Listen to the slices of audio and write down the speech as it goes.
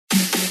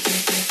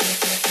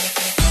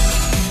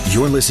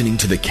You're listening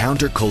to the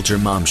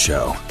Counterculture Mom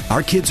Show.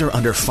 Our kids are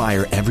under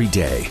fire every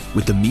day,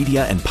 with the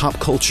media and pop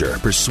culture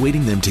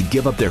persuading them to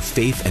give up their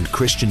faith and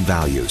Christian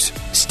values.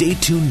 Stay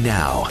tuned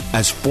now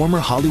as former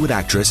Hollywood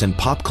actress and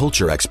pop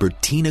culture expert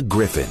Tina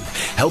Griffin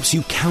helps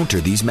you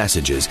counter these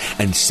messages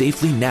and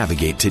safely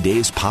navigate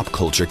today's pop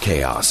culture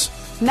chaos.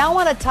 Now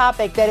on a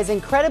topic that is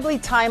incredibly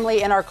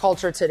timely in our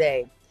culture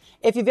today.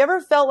 If you've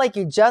ever felt like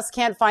you just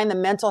can't find the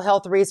mental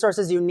health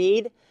resources you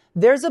need,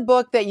 there's a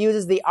book that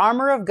uses the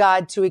armor of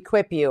God to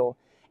equip you.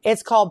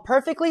 It's called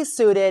Perfectly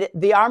Suited,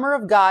 The Armor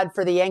of God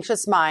for the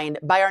Anxious Mind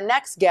by our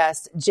next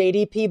guest,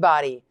 J.D.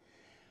 Peabody.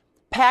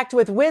 Packed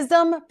with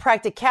wisdom,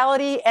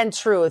 practicality, and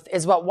truth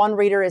is what one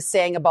reader is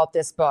saying about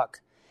this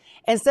book.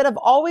 Instead of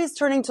always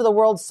turning to the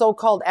world's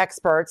so-called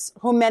experts,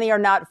 whom many are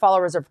not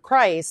followers of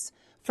Christ,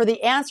 for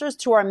the answers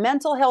to our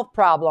mental health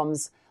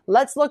problems,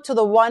 let's look to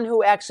the one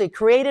who actually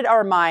created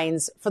our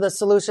minds for the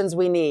solutions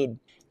we need.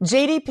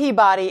 J.D.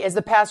 Peabody is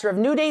the pastor of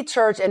New Day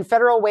Church in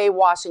Federal Way,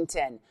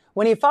 Washington.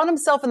 When he found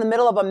himself in the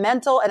middle of a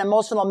mental and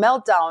emotional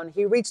meltdown,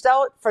 he reached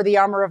out for the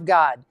armor of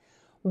God.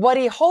 What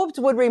he hoped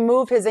would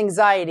remove his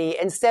anxiety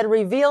instead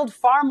revealed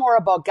far more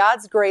about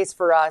God's grace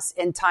for us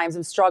in times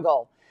of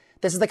struggle.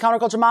 This is the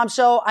Counterculture Mom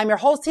Show. I'm your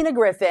host, Tina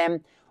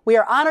Griffin. We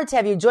are honored to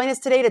have you join us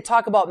today to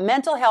talk about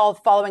mental health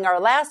following our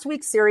last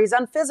week's series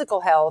on physical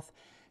health.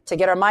 To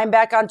get our mind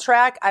back on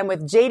track, I'm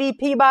with J.D.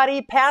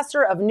 Peabody,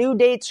 pastor of New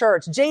Day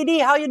Church. J.D.,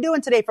 how are you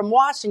doing today from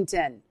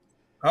Washington?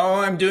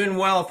 Oh, I'm doing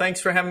well. Thanks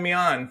for having me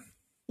on.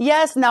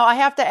 Yes. Now, I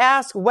have to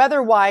ask,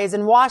 weather-wise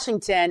in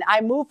Washington,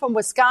 I moved from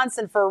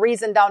Wisconsin for a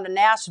reason down to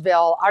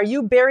Nashville. Are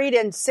you buried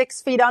in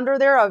 6 feet under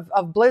there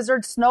of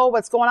blizzard snow?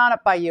 What's going on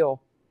up by you?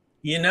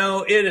 You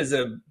know, it is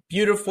a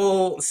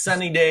beautiful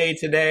sunny day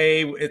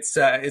today.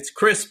 It's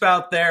crisp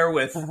out there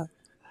with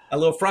a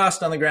little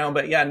frost on the ground,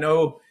 but yeah,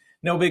 no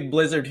big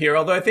blizzard here.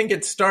 Although I think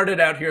it started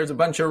out here as a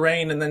bunch of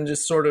rain and then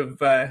just sort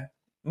of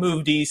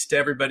moved east to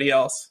everybody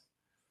else.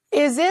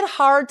 Is it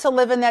hard to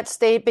live in that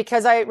state?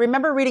 Because I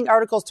remember reading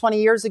articles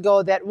 20 years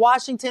ago that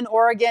Washington,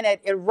 Oregon,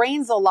 it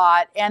rains a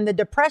lot and the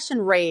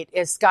depression rate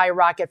is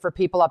skyrocket for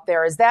people up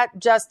there. Is that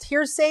just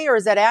hearsay or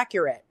is that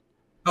accurate?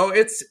 Oh,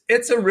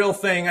 it's a real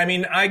thing. I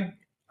mean,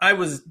 I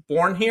was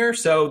born here,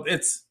 so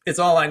it's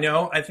all I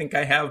know. I think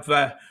I have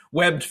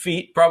webbed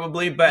feet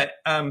probably, but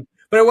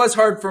it was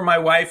hard for my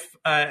wife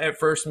at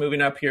first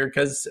moving up here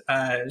because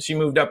she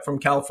moved up from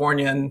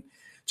California and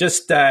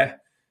just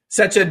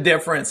such a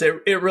difference.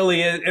 It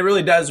really is. It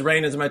really does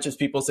rain as much as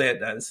people say it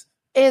does.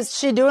 Is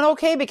she doing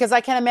okay? Because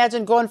I can't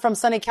imagine going from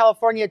sunny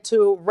California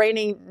to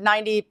raining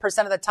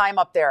 90% of the time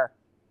up there.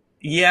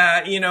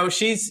 Yeah, you know,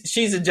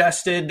 she's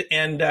adjusted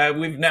and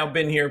we've now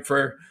been here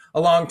for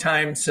a long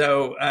time.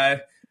 So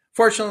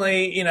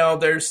fortunately, you know,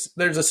 there's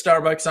a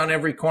Starbucks on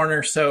every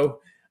corner. So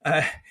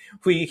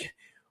we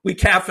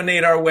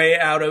caffeinate our way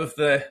out of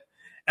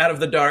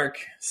the dark.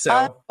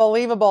 So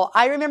unbelievable.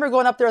 I remember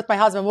going up there with my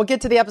husband. We'll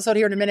get to the episode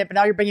here in a minute, but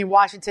now you're bringing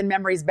Washington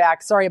memories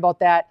back. Sorry about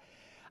that.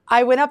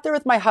 I went up there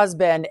with my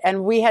husband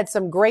and we had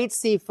some great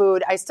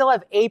seafood. I still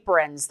have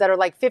aprons that are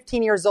like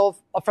 15 years old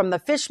from the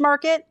fish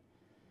market.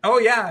 Oh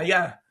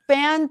yeah.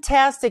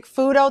 Fantastic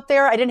food out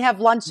there. I didn't have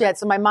lunch yet.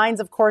 So my mind's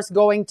of course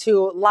going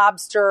to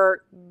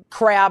lobster,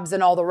 crabs,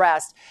 and all the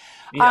rest.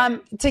 Yeah.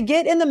 To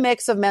get in the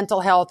mix of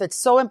mental health, it's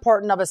so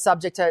important of a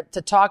subject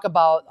to talk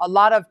about. A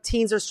lot of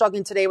teens are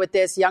struggling today with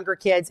this, younger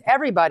kids,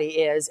 everybody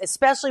is,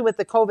 especially with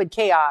the COVID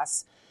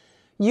chaos.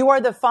 You are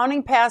the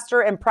founding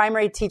pastor and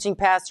primary teaching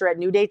pastor at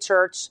New Day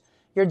Church.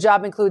 Your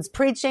job includes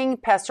preaching,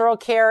 pastoral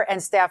care,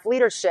 and staff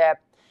leadership.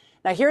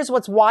 Now, here's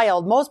what's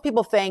wild. Most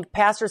people think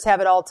pastors have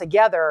it all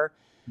together.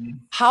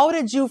 How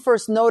did you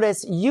first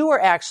notice you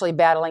were actually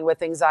battling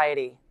with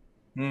anxiety?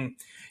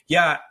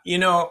 Yeah, you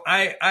know,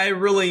 I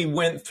really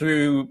went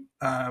through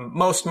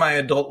most of my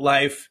adult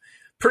life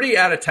pretty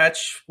out of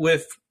touch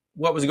with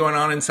what was going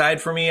on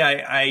inside for me.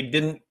 I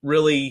didn't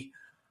really,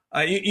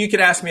 you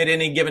could ask me at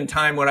any given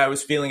time what I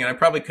was feeling, and I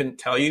probably couldn't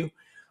tell you.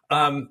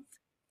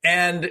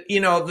 And, you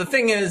know, the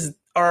thing is,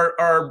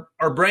 our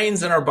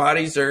brains and our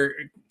bodies are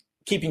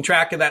keeping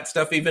track of that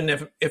stuff, even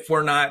if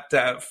we're not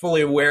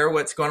fully aware of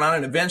what's going on.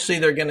 And eventually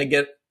they're going to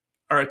get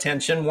our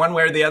attention one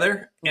way or the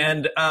other.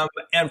 And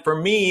for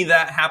me,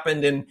 that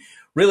happened. And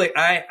really,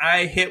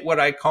 I hit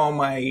what I call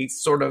my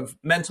sort of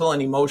mental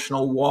and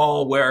emotional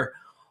wall, where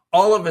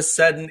all of a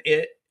sudden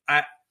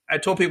I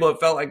told people it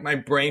felt like my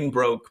brain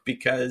broke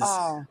because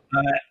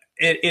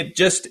it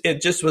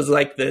just was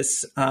like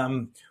this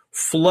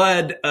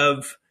flood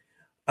of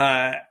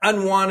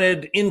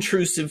unwanted,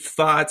 intrusive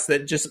thoughts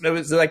that just, it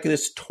was like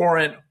this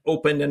torrent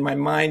opened and my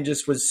mind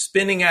just was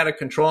spinning out of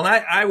control. And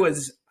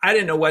I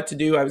didn't know what to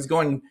do. I was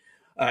going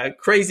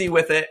crazy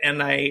with it.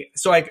 And I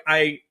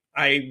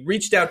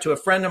reached out to a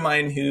friend of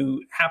mine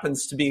who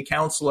happens to be a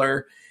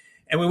counselor,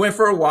 and we went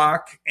for a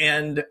walk.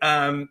 And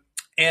I'm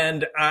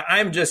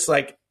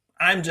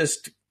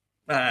just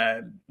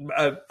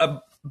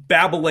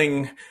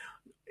babbling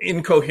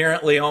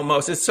incoherently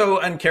almost. It's so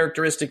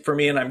uncharacteristic for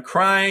me. And I'm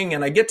crying,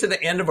 and I get to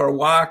the end of our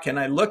walk and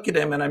I look at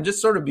him and I'm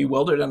just sort of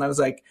bewildered. And I was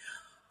like,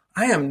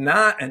 I am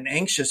not an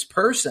anxious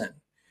person.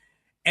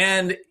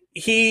 And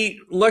he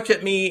looked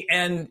at me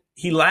and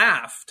he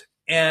laughed.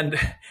 And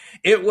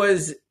it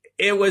was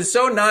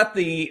so not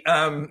the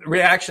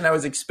reaction I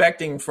was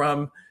expecting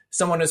from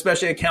someone,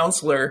 especially a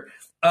counselor.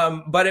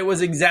 But it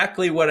was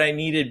exactly what I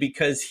needed,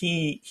 because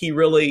he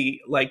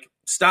really like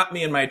stopped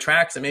me in my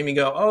tracks and made me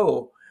go,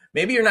 oh,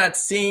 maybe you're not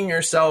seeing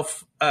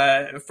yourself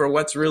for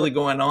what's really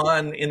going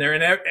on in there.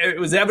 And it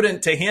was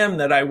evident to him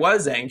that I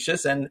was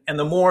anxious. And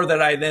the more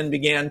that I then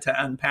began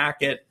to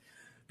unpack it,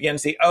 began to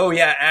see, oh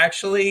yeah,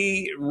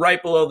 actually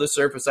right below the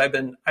surface, I've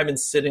been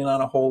sitting on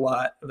a whole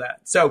lot of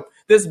that. So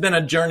this has been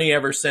a journey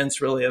ever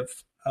since, really, of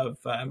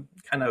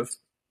kind of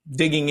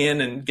digging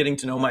in and getting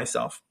to know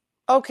myself.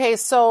 Okay.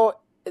 So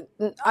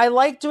I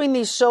like doing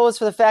these shows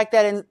for the fact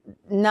that in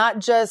not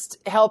just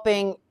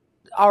helping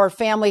our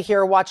family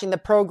here watching the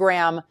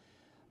program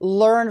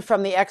learn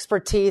from the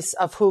expertise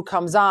of who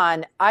comes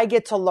on, I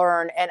get to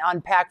learn and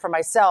unpack for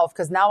myself,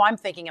 because now I'm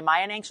thinking, am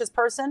I an anxious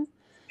person?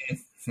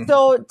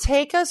 So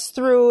take us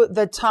through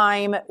the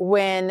time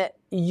when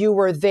you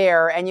were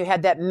there and you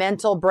had that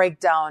mental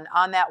breakdown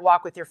on that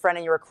walk with your friend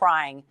and you were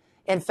crying.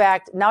 In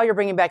fact, now you're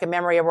bringing back a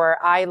memory of where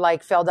I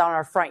fell down in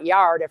our front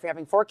yard after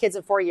having 4 kids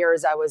in 4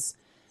 years. I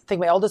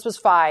think my oldest was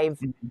 5.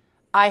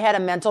 I had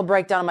a mental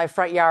breakdown in my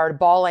front yard,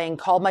 bawling,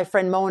 called my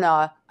friend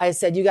Mona. I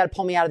said, you got to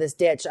pull me out of this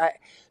ditch.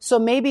 So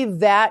maybe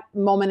that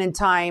moment in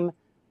time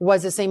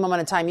was the same moment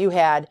in time you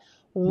had.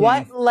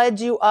 What led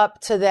you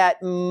up to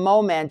that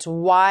moment?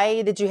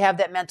 Why did you have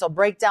that mental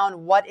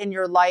breakdown? What in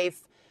your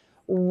life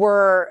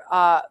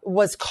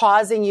was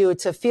causing you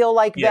to feel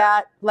like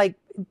that? Like,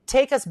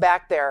 take us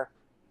back there.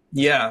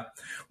 Yeah.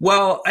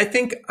 Well, I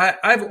think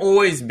I've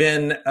always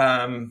been,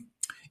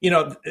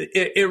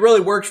 it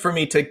really worked for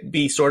me to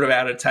be sort of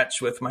out of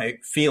touch with my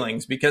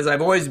feelings, because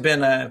I've always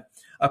been a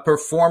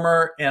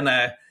performer and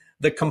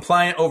the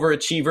compliant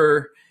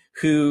overachiever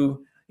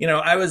who,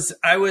 I was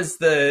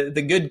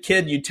the good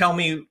kid. You tell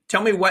me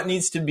what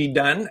needs to be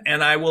done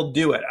and I will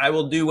do it. I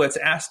will do what's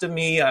asked of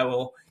me. I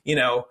will,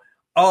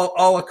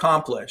 I'll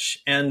accomplish.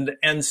 And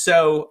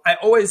so I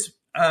always,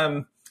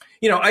 I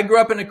grew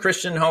up in a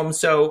Christian home.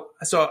 So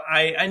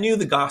I knew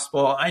the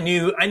gospel. I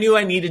knew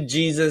I needed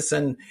Jesus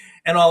and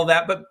all of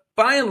that. But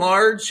by and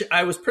large,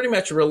 I was pretty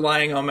much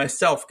relying on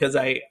myself, because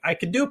I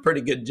could do a pretty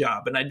good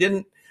job. And I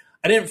didn't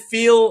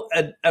feel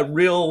a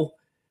real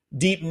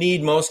deep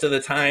need most of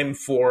the time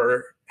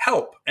for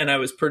help. And I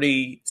was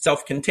pretty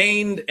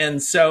self-contained.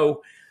 And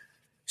so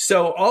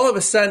all of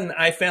a sudden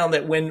I found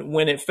that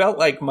when it felt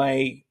like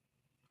my,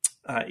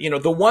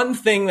 the one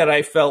thing that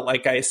I felt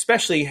like I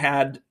especially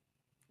had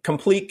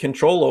complete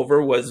control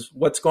over was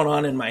what's going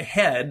on in my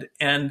head.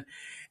 And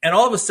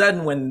all of a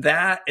sudden, when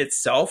that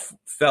itself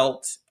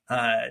felt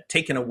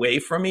taken away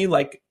from me,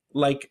 like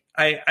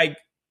I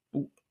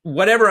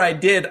whatever I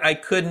did, I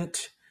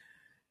couldn't.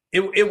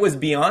 It was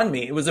beyond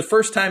me. It was the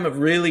first time of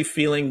really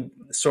feeling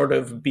sort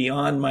of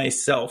beyond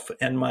myself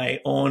and my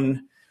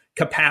own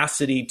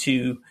capacity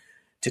to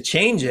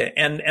change it.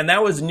 And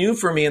that was new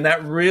for me. And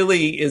that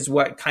really is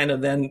what kind of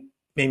then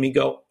made me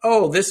go,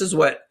 oh, this is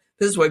what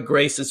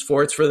grace is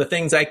for. It's for the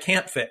things I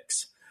can't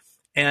fix.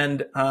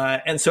 And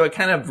so it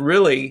kind of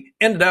really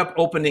ended up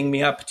opening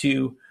me up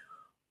to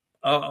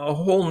a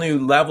whole new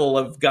level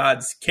of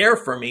God's care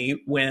for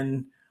me,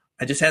 when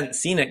I just hadn't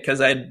seen it,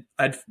 because I'd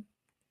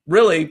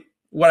really,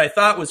 what I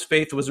thought was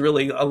faith was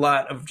really a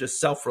lot of just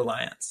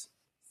self-reliance.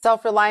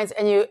 Self-reliance,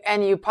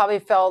 and you probably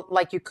felt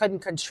like you couldn't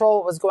control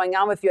what was going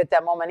on with you at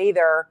that moment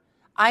either.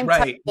 I'm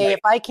right.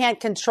 If I can't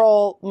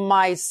control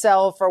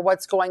myself or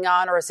what's going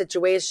on or a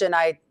situation,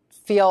 I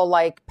feel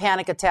like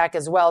panic attack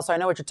as well. So I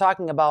know what you're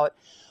talking about.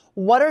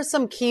 What are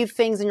some key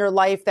things in your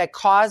life that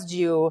caused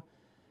you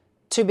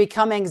to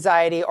become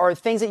anxiety, or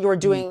things that you were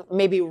doing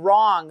maybe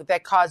wrong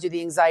that caused you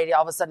the anxiety,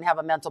 all of a sudden have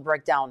a mental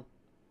breakdown?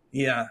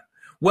 Yeah.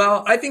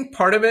 Well, I think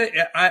part of it,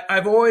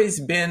 I've always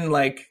been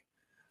like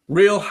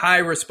real high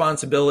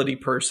responsibility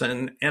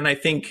person. And I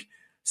think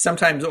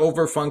sometimes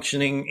over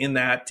functioning in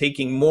that,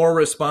 taking more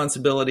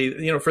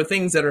responsibility, for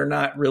things that are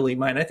not really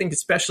mine. I think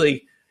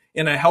especially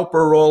in a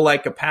helper role,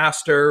 like a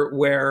pastor,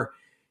 where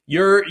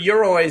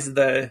you're always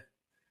the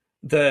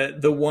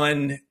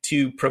one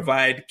to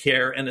provide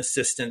care and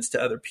assistance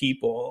to other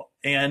people.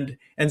 And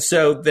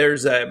so there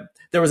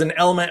was an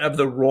element of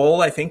the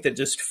role, I think, that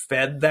just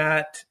fed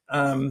that,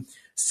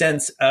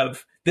 sense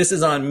of this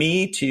is on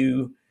me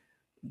to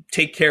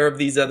take care of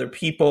these other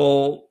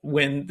people,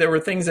 when there were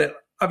things that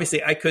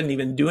obviously I couldn't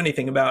even do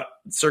anything about,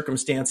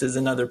 circumstances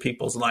in other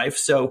people's life.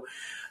 So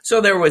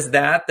there was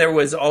that. There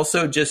was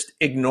also just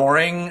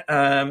ignoring,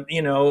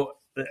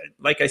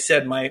 like I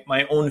said,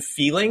 my own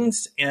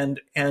feelings.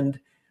 And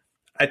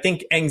I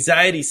think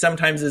anxiety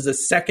sometimes is a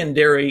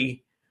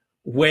secondary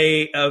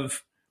way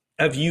of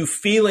you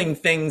feeling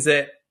things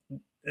that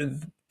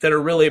are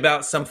really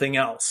about something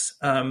else.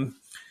 I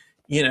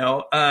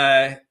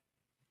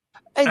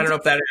don't know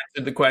if that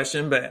answered the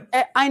question, but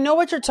I know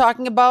what you're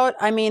talking about.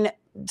 I mean,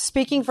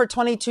 speaking for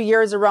 22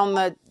 years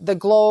around the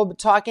globe,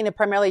 talking to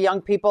primarily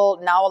young people,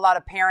 now a lot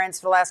of parents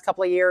for the last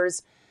couple of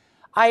years,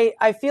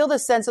 I feel the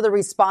sense of the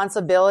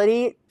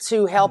responsibility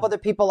to help other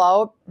people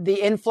out.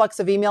 The influx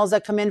of emails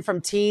that come in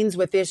from teens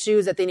with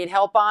issues that they need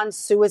help on,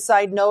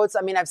 suicide notes.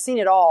 I mean, I've seen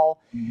it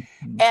all.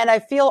 And I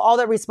feel all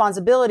that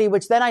responsibility,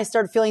 which then I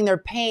start feeling their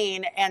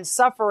pain and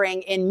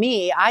suffering in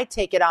me. I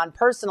take it on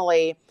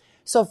personally.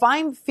 So if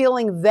I'm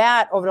feeling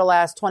that over the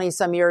last 20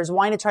 some years,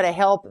 wanting to try to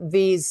help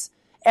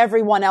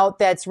everyone out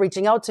that's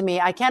reaching out to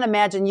me, I can't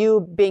imagine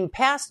you being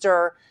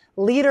pastor,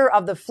 leader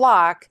of the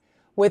flock,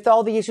 with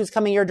all the issues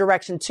coming your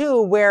direction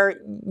too,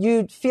 where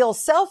you feel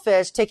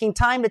selfish, taking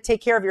time to take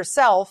care of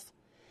yourself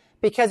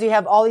because you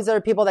have all these other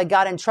people that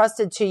God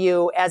entrusted to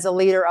you as a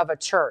leader of a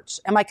church.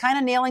 Am I kind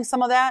of nailing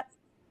some of that?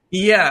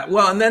 Yeah.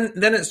 Well, and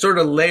then it sort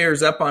of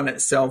layers up on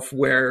itself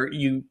where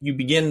you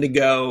begin to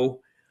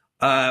go,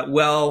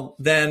 well,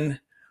 then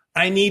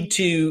I need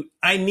to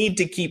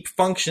keep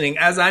functioning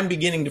as I'm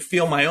beginning to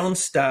feel my own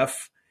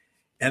stuff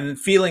and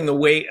feeling the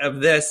weight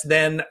of this.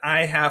 Then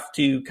I have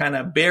to kind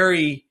of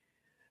bury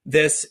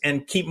this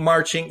and keep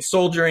marching,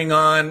 soldiering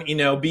on,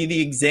 be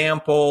the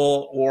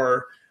example,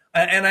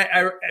 and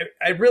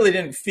I really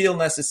didn't feel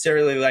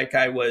necessarily like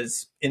I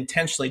was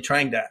intentionally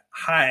trying to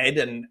hide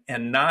and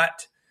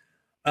not,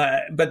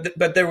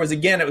 but there was,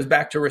 again, it was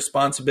back to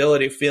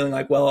responsibility, feeling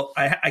like, well,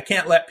 I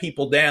can't let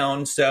people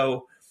down.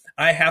 So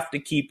I have to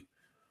keep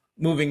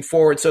moving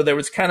forward. So there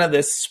was kind of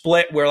this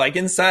split where, like,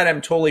 inside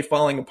I'm totally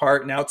falling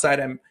apart and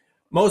outside I'm,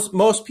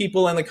 most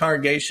people in the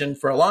congregation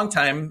for a long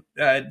time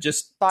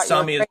just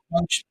saw me as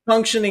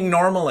functioning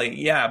normally.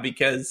 Yeah,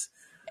 because.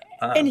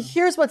 And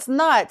here's what's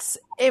nuts.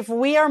 If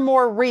we are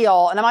more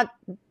real, and I'm not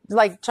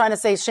like trying to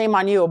say shame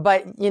on you,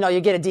 but you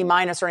get a D-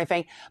 or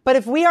anything. But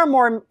if we are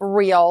more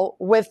real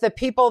with the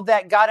people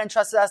that God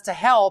entrusted us to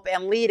help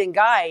and lead and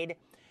guide,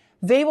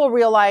 they will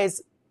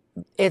realize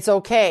it's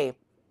okay.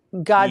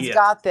 God's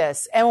got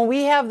this. And when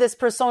we have this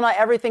persona,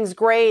 everything's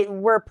great,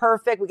 we're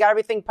perfect, we got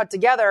everything put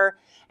together,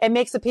 it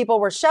makes the people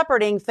we're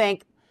shepherding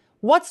think,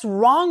 what's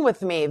wrong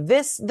with me?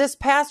 This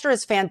pastor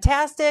is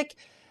fantastic.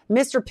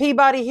 Mr.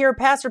 Peabody here,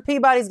 Pastor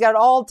Peabody's got it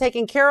all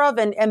taken care of.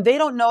 And they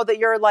don't know that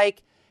you're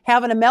like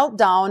having a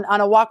meltdown on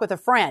a walk with a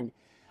friend.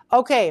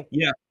 Okay.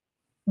 Yeah.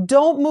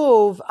 Don't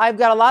move. I've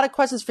got a lot of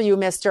questions for you,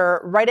 mister,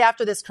 right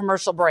after this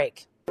commercial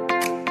break.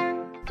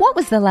 What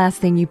was the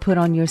last thing you put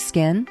on your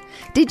skin?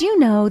 Did you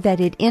know that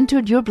it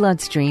entered your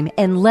bloodstream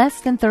in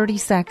less than 30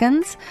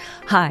 seconds?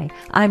 Hi,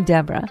 I'm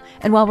Deborah,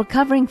 and while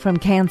recovering from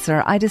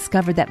cancer, I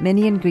discovered that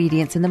many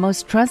ingredients in the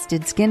most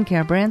trusted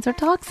skincare brands are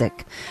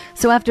toxic.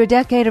 So after a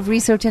decade of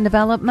research and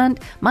development,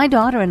 my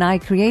daughter and I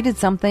created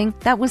something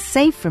that was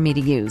safe for me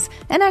to use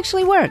and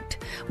actually worked.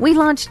 We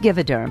launched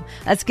Givaderm,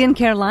 a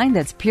skincare line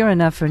that's pure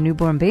enough for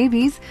newborn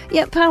babies,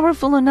 yet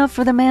powerful enough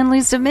for the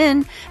manliest of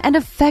men, and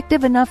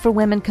effective enough for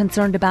women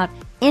concerned about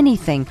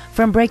anything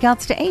from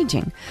breakouts to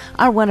aging.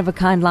 Our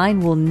one-of-a-kind line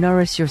will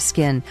nourish your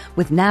skin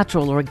with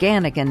natural,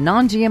 organic, and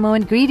non-GMO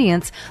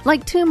ingredients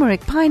like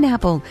turmeric,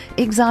 pineapple,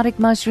 exotic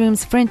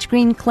mushrooms, French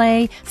green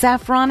clay,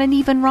 saffron, and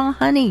even raw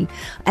honey.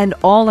 And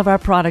all of our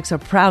products are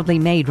proudly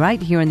made right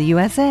here in the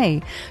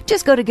USA.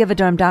 Just go to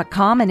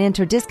Givaderm.com and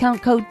enter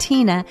discount code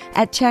TINA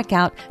at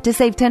checkout to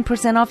save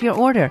 10% off your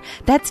order.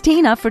 That's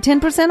TINA for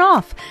 10%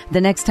 off.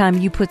 The next time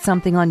you put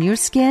something on your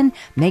skin,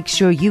 make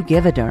sure you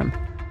Givaderm.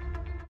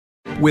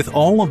 With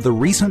all of the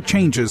recent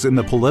changes in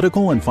the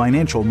political and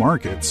financial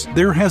markets,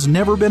 there has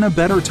never been a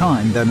better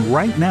time than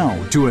right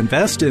now to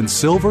invest in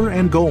silver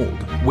and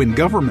gold. When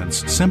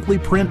governments simply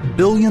print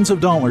billions of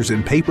dollars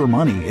in paper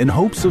money in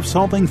hopes of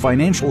solving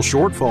financial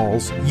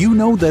shortfalls, you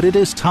know that it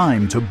is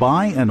time to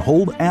buy and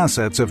hold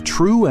assets of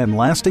true and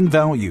lasting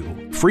value.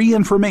 Free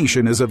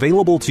information is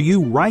available to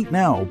you right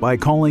now by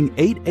calling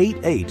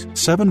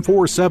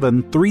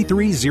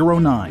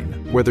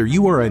 888-747-3309. Whether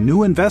you are a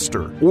new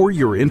investor or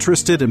you're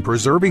interested in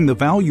preserving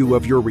the value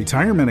of your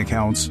retirement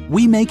accounts,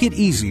 we make it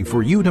easy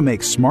for you to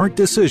make smart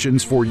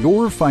decisions for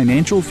your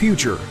financial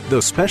future.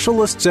 The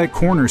specialists at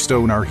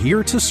Cornerstone are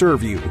here to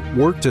serve you,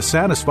 work to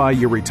satisfy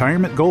your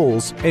retirement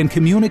goals, and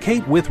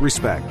communicate with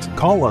respect.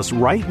 Call us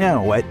right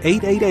now at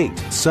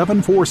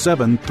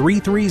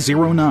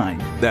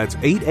 888-747-3309. That's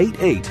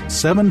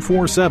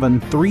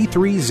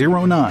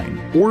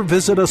 888-747-3309. Or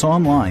visit us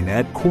online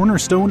at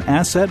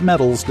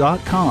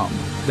cornerstoneassetmetals.com.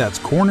 That's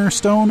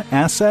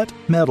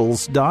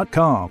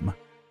cornerstoneassetmetals.com.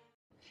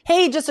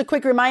 Hey, just a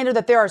quick reminder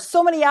that there are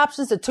so many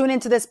options to tune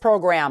into this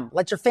program.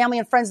 Let your family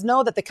and friends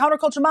know that the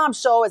Counterculture Mom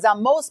Show is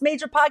on most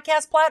major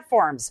podcast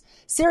platforms.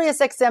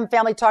 SiriusXM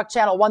Family Talk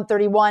Channel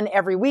 131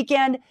 every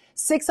weekend,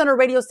 600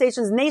 radio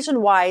stations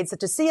nationwide,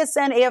 such as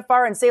CSN,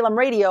 AFR, and Salem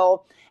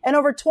Radio, and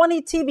over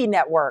 20 TV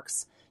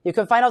networks. You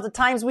can find out the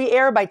times we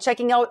air by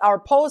checking out our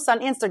posts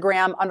on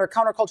Instagram under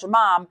Counterculture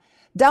Mom,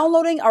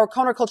 downloading our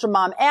Counterculture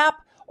Mom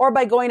app, or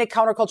by going to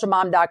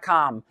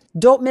counterculturemom.com.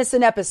 Don't miss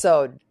an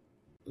episode.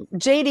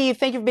 JD,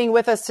 thank you for being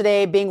with us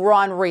today, being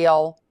raw and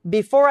real.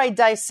 Before I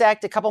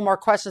dissect a couple more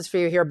questions for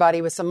you here, buddy,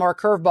 with some more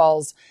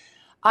curveballs,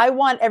 I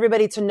want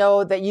everybody to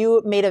know that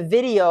you made a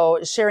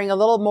video sharing a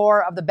little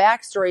more of the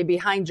backstory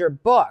behind your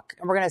book.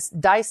 And we're going to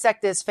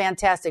dissect this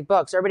fantastic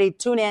book. So everybody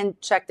tune in,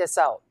 check this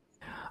out.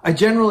 I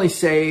generally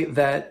say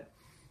that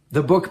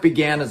the book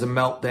began as a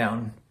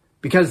meltdown,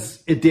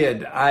 because it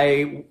did.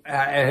 I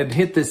had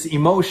hit this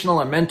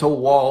emotional and mental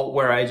wall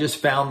where I just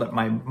found that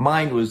my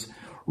mind was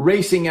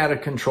racing out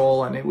of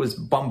control, and it was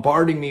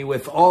bombarding me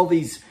with all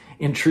these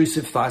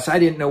intrusive thoughts. I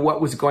didn't know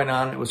what was going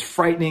on. It was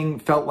frightening.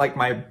 Felt like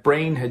my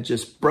brain had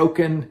just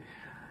broken.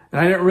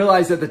 And I didn't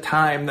realize at the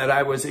time that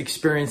I was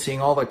experiencing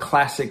all the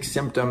classic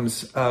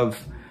symptoms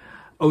of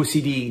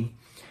OCD.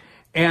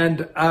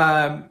 And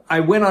I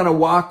went on a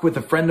walk with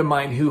a friend of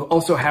mine who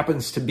also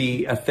happens to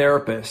be a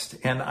therapist.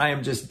 And I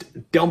am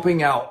just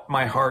dumping out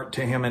my heart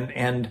to him.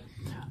 And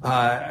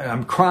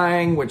I'm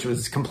crying, which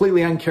was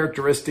completely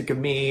uncharacteristic of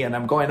me. And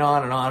I'm going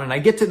on. And I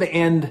get to the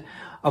end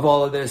of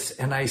all of this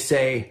and I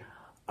say,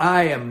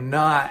 I am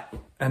not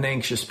an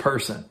anxious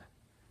person.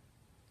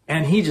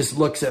 And he just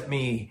looks at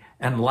me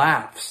and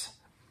laughs.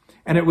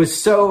 And it was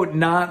so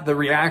not the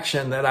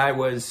reaction that I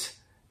was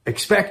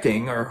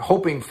expecting or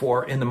hoping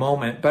for in the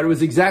moment, but it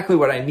was exactly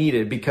what I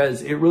needed,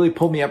 because it really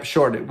pulled me up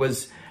short. It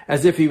was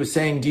as if he was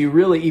saying, do you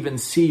really even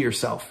see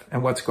yourself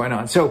and what's going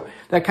on? So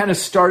that kind of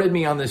started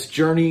me on this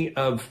journey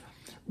of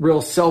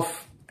real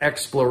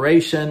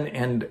self-exploration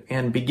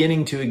and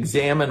beginning to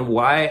examine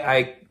why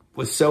I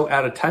was so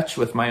out of touch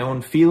with my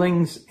own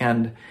feelings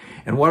and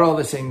what all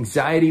this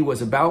anxiety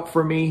was about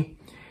for me.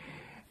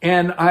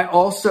 And I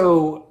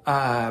also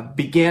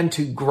began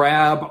to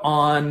grab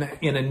on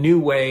in a new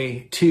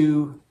way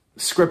to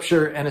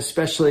Scripture, and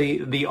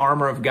especially the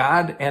armor of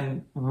God,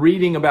 and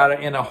reading about it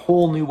in a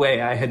whole new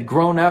way. I had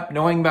grown up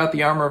knowing about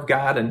the armor of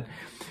God and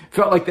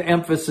felt like the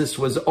emphasis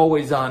was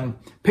always on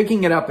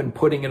picking it up and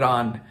putting it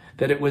on,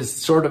 that it was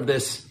sort of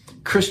this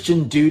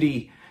Christian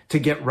duty to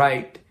get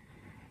right.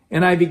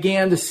 And I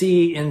began to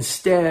see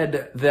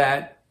instead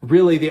that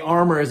really the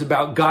armor is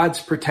about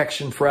God's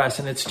protection for us,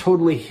 and it's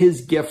totally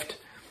His gift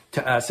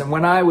to us. And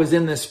when I was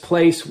in this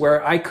place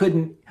where I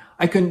couldn't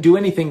do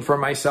anything for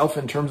myself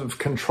in terms of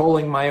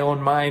controlling my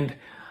own mind,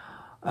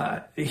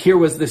 here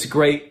was this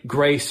great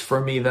grace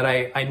for me that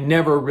I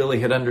never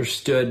really had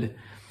understood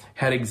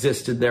had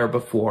existed there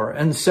before.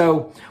 And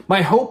so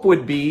my hope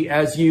would be,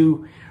 as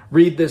you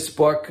read this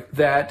book,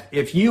 that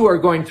if you are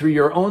going through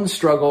your own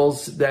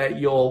struggles, that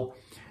you'll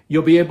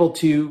be able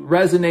to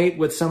resonate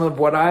with some of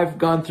what I've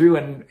gone through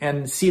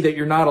and see that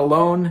you're not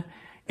alone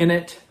in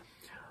it.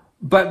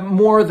 But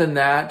more than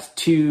that,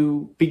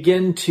 to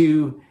begin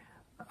to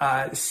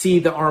see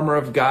the armor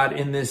of God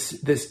in this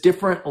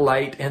different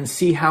light and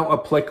see how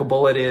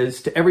applicable it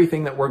is to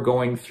everything that we're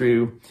going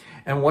through,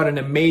 and what an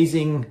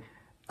amazing,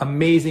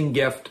 amazing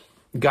gift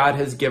God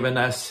has given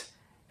us,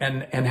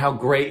 and how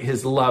great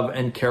His love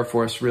and care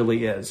for us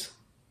really is.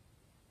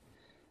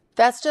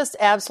 That's just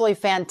absolutely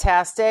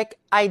fantastic.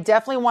 I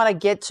definitely want to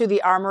get to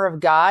the armor of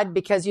God,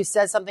 because you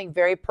said something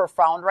very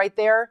profound right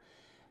there.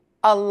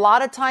 A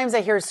lot of times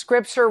I hear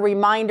Scripture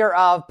reminder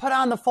of put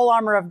on the full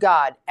armor of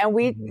God, and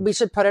we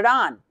should put it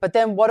on. But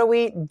then what do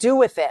we do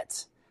with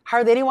it?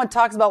 Hardly anyone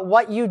talks about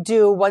what you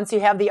do once you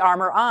have the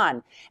armor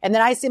on. And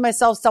then I see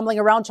myself stumbling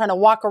around trying to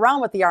walk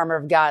around with the armor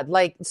of God.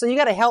 So you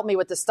got to help me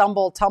with the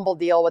stumble tumble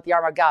deal with the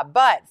armor of God.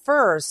 But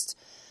first,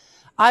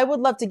 I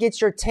would love to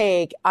get your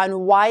take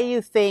on why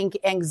you think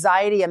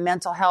anxiety and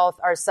mental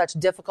health are such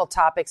difficult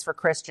topics for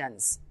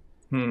Christians.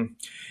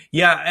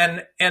 Yeah.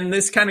 And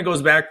this kind of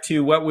goes back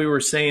to what we were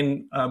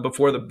saying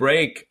before the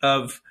break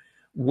of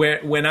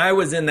when I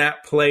was in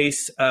that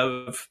place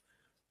of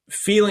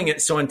feeling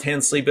it so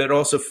intensely, but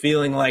also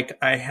feeling like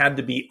I had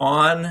to be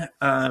on.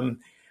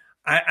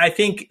 I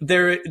think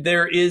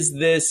there is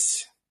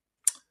this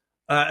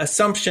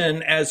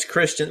assumption as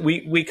Christians,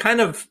 we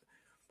kind of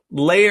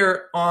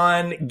layer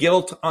on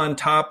guilt on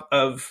top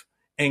of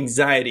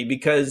anxiety,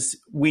 because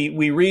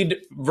we read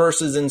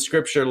verses in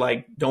Scripture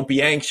like don't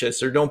be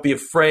anxious or don't be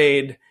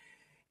afraid,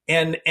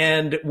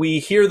 and we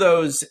hear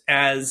those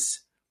as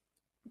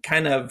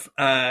kind of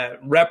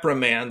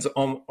reprimands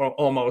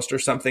almost or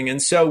something. And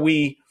so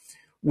we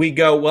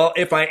go, well,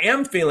 if I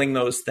am feeling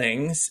those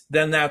things,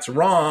 then that's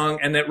wrong,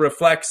 and it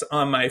reflects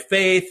on my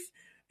faith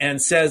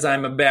and says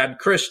I'm a bad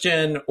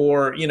Christian.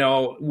 Or,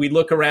 we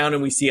look around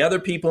and we see other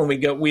people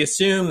and we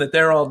assume that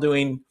they're all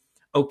doing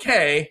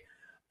okay.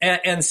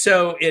 And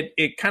so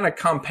it kind of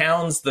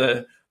compounds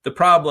the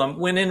problem,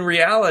 when in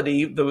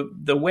reality,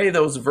 the way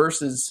those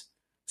verses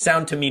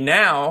sound to me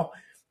now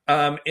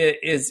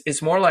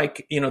is more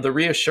like, the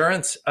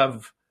reassurance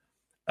of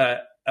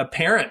a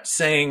parent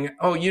saying,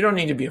 oh, you don't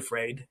need to be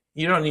afraid.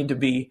 You don't need to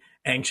be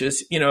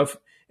anxious.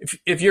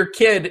 If your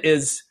kid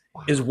is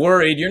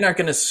worried, you're not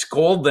going to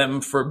scold them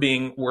for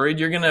being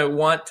worried. You're going to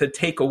want to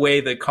take away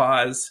the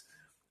cause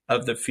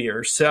of the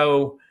fear.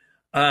 So,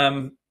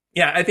 I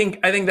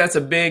think that's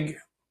a big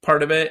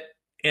part of it.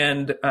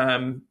 And,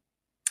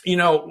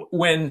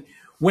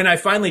 when I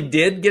finally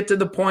did get to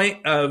the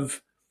point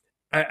of,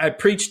 I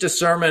preached a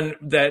sermon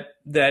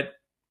that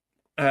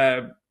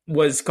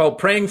was called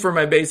Praying for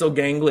My Basal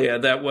Ganglia.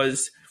 That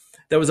was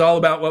all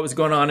about what was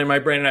going on in my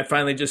brain. And I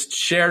finally just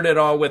shared it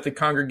all with the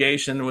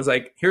congregation and was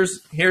like,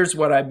 here's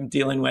what I'm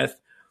dealing with.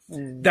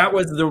 that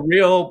was the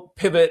real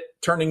pivot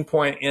turning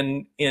point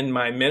in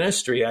my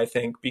ministry, I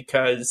think,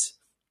 because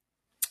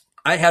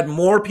I had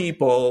more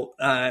people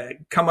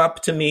come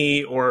up to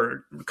me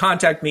or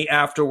contact me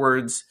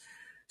afterwards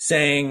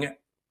saying,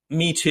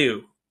 me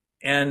too.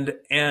 And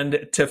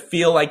to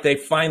feel like they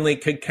finally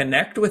could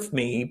connect with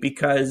me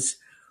because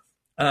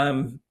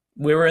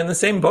we were in the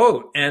same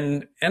boat.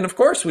 And of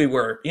course we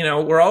were,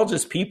 we're all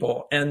just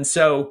people. And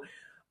so,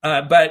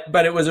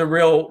 but it was a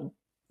real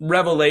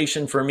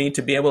revelation for me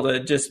to be able to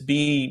just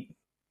be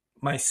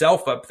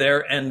myself up there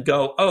and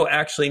go, oh,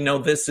 actually, no,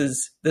 this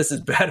is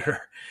better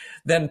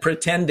than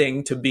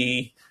pretending to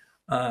be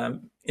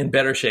in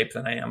better shape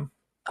than I am.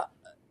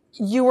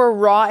 You were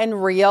raw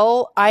and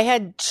real. I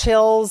had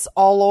chills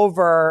all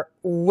over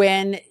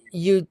when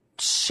you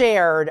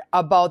shared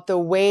about the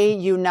way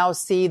you now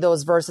see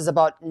those verses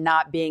about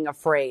not being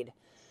afraid.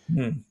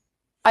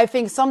 I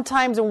think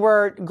sometimes when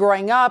we're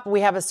growing up, we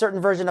have a certain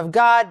version of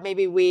God.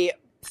 Maybe we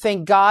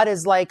think God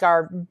is like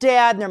our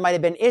dad, and there might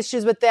have been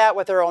issues with that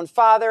with our own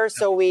father.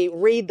 So we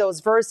read those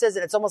verses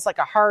and it's almost like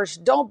a harsh,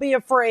 don't be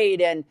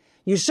afraid, and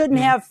you shouldn't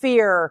have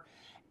fear.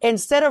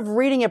 Instead of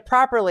reading it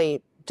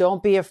properly,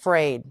 don't be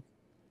afraid.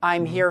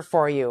 I'm here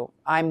for you.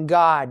 I'm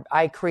God.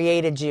 I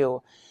created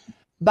you.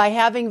 By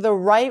having the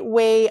right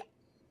way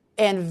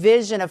and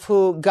vision of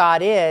who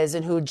God is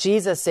and who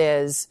Jesus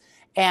is,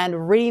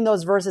 and reading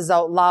those verses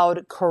out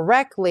loud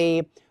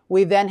correctly,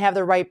 we then have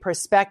the right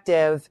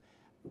perspective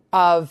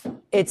of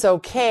it's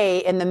okay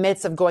in the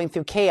midst of going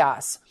through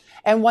chaos.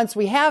 And once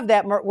we have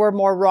that, we're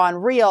more raw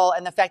and real.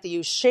 And the fact that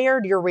you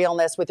shared your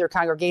realness with your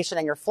congregation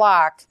and your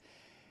flock,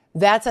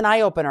 that's an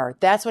eye-opener.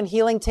 That's when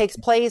healing takes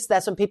place.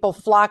 That's when people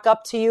flock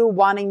up to you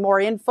wanting more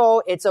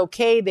info. It's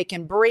okay. They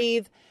can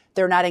breathe.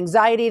 They're not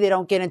anxiety. They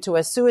don't get into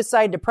a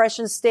suicide,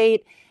 depression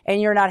state,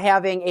 and you're not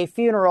having a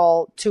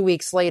funeral 2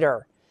 weeks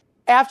later.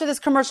 After this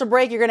commercial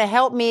break, you're going to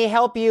help me,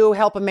 help you,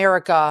 help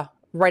America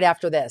right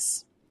after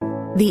this.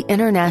 The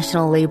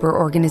International Labor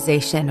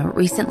Organization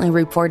recently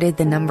reported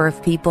the number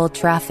of people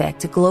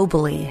trafficked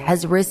globally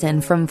has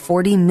risen from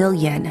 40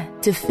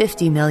 million to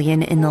 50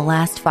 million in the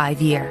last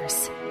 5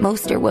 years.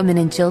 Most are women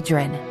and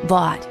children,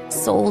 bought,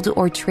 sold,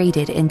 or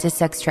traded into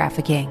sex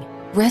trafficking.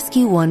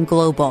 Rescue One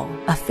Global,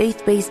 a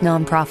faith-based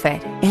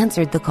nonprofit,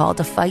 answered the call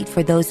to fight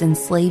for those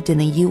enslaved in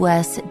the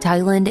U.S.,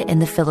 Thailand,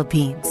 and the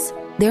Philippines.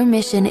 Their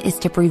mission is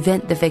to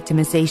prevent the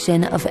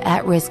victimization of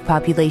at-risk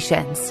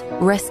populations,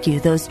 rescue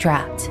those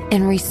trapped,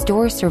 and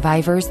restore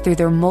survivors through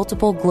their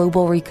multiple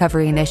global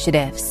recovery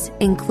initiatives,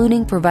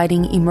 including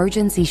providing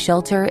emergency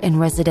shelter and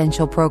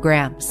residential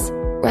programs.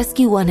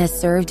 Rescue One has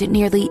served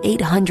nearly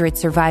 800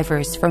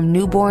 survivors from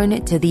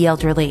newborn to the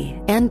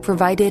elderly and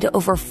provided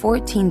over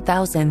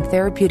 14,000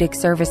 therapeutic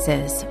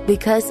services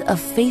because of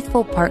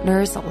faithful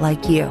partners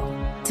like you.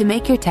 To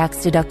make your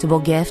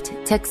tax-deductible gift,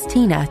 text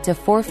TINA to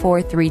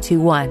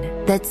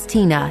 44321. That's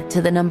TINA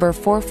to the number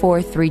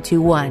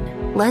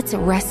 44321. Let's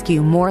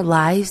rescue more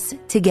lives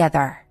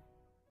together.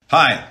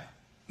 Hi,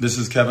 this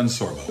is Kevin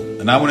Sorbo,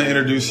 and I want to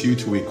introduce you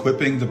to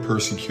Equipping the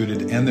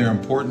Persecuted and their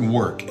important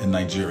work in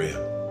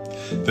Nigeria.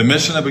 The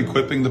mission of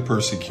Equipping the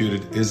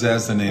Persecuted is,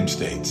 as the name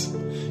states,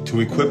 to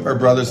equip our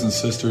brothers and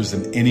sisters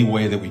in any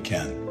way that we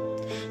can.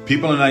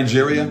 People in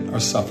Nigeria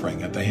are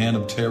suffering at the hand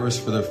of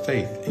terrorists for their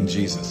faith in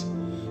Jesus.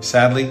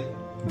 Sadly,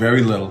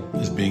 very little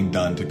is being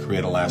done to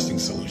create a lasting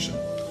solution.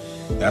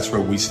 That's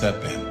where we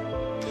step in.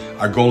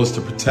 Our goal is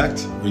to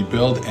protect,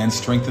 rebuild, and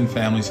strengthen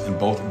families in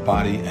both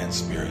body and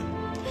spirit.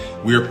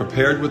 We are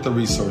prepared with the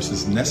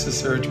resources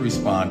necessary to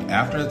respond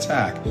after an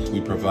attack.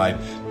 We provide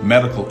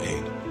medical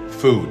aid,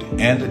 food,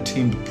 and a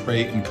team to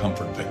pray and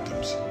comfort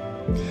victims.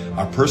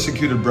 Our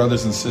persecuted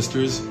brothers and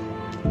sisters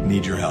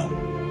need your help.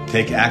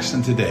 Take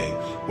action today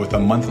with a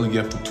monthly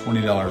gift of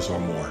 $20 or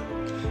more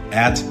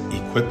at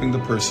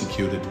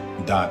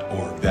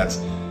equippingthepersecuted.org. That's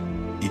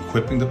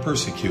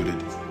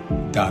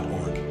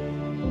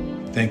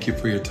equippingthepersecuted.org. Thank you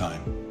for your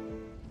time.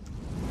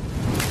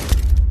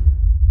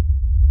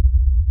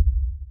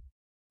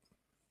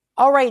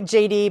 All right,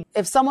 JD,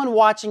 if someone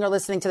watching or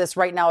listening to this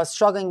right now is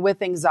struggling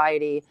with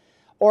anxiety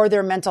or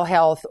their mental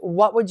health,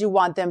 what would you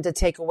want them to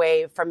take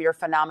away from your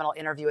phenomenal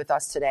interview with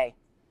us today?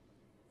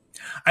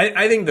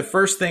 I think the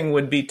first thing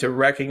would be to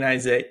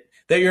recognize that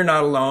you're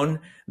not alone,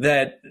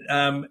 that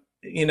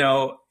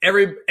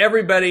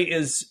everybody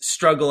is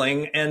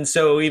struggling. And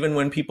so even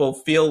when people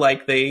feel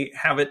like they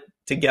have it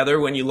together,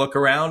 when you look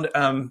around,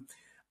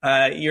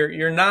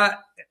 you're not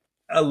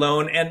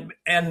alone.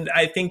 And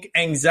I think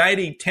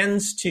anxiety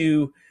tends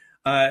to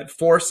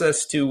force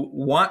us to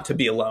want to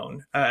be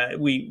alone.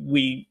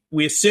 We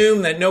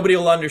assume that nobody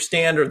will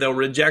understand or they'll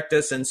reject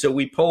us. And so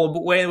we pull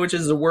away, which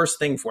is the worst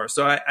thing for us.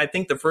 So I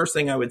think the first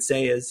thing I would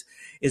say is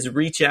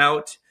reach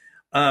out,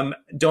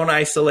 don't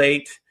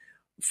isolate,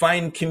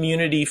 find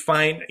community,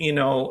 find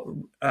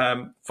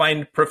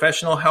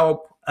professional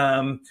help,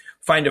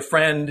 find a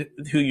friend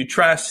who you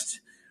trust.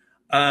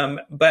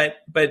 But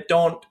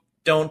don't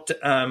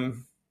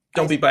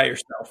be by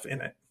yourself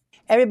in it.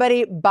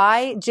 Everybody,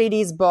 buy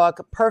JD's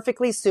book,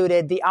 Perfectly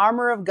Suited, The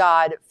Armor of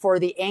God for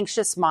the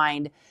Anxious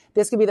Mind.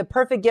 This could be the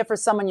perfect gift for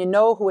someone you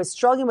know who is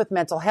struggling with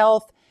mental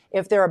health,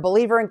 if they're a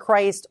believer in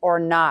Christ or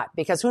not,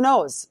 because who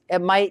knows, it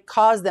might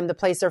cause them to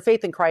place their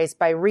faith in Christ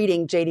by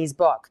reading JD's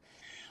book.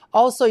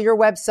 Also, your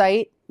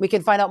website, we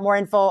can find out more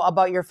info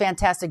about your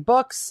fantastic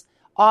books,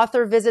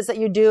 author visits that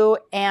you do,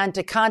 and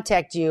to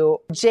contact you.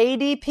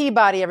 JD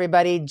Peabody,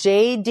 everybody,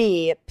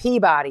 JD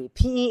Peabody,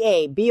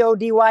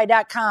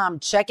 PEABODY.com.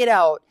 Check it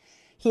out.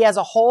 He has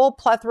a whole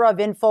plethora of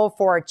info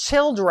for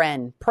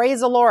children. Praise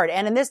the Lord.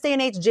 And in this day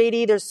and age,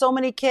 JD, there's so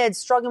many kids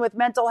struggling with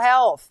mental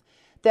health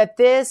that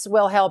this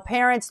will help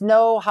parents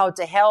know how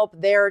to help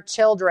their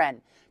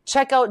children.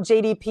 Check out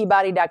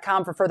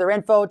jdpeabody.com for further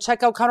info.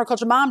 Check out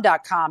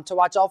counterculturemom.com to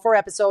watch all 4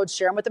 episodes.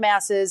 Share them with the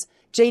masses.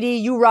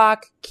 JD, you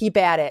rock. Keep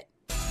at it.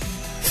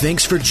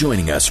 Thanks for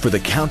joining us for the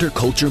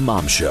Counterculture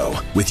Mom Show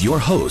with your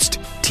host,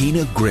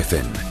 Tina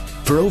Griffin.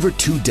 For over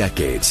 2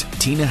 decades,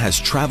 Tina has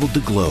traveled the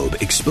globe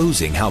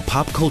exposing how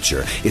pop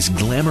culture is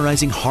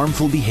glamorizing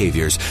harmful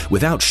behaviors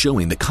without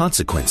showing the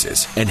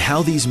consequences, and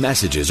how these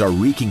messages are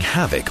wreaking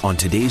havoc on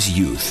today's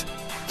youth.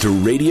 Through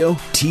radio,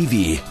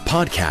 TV,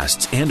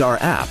 podcasts, and our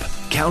app,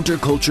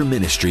 Counterculture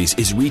Ministries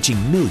is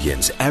reaching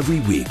millions every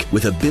week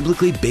with a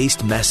biblically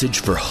based message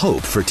for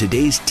hope for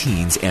today's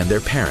teens and their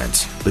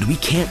parents. But we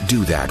can't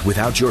do that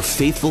without your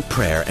faithful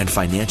prayer and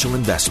financial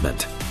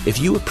investment. If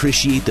you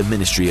appreciate the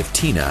ministry of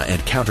Tina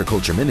and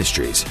Counterculture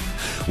Ministries,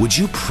 would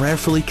you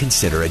prayerfully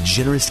consider a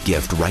generous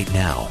gift right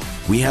now?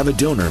 We have a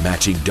donor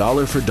matching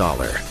dollar for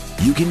dollar.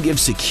 You can give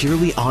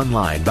securely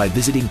online by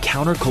visiting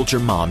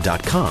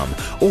counterculturemom.com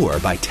or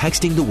by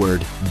texting the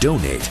word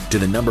donate to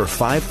the number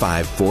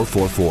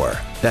 55444.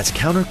 That's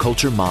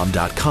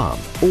counterculturemom.com,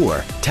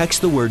 or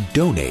text the word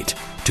donate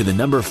to the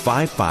number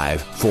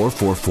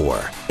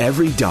 55444.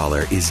 Every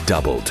dollar is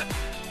doubled.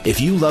 If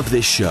you love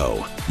this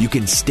show, you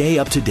can stay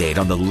up to date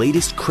on the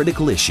latest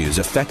critical issues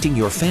affecting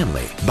your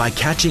family by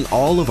catching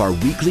all of our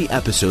weekly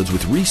episodes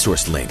with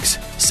resource links,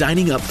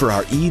 signing up for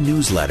our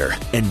e-newsletter,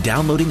 and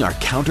downloading our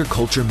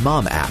Counterculture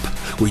Mom app,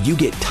 where you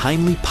get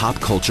timely pop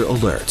culture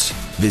alerts.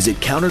 Visit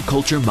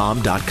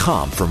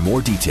counterculturemom.com for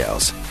more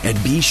details.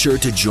 And be sure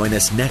to join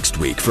us next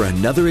week for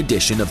another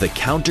edition of the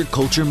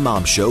Counterculture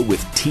Mom Show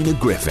with Tina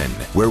Griffin,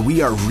 where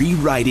we are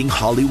rewriting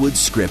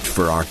Hollywood's script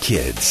for our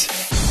kids.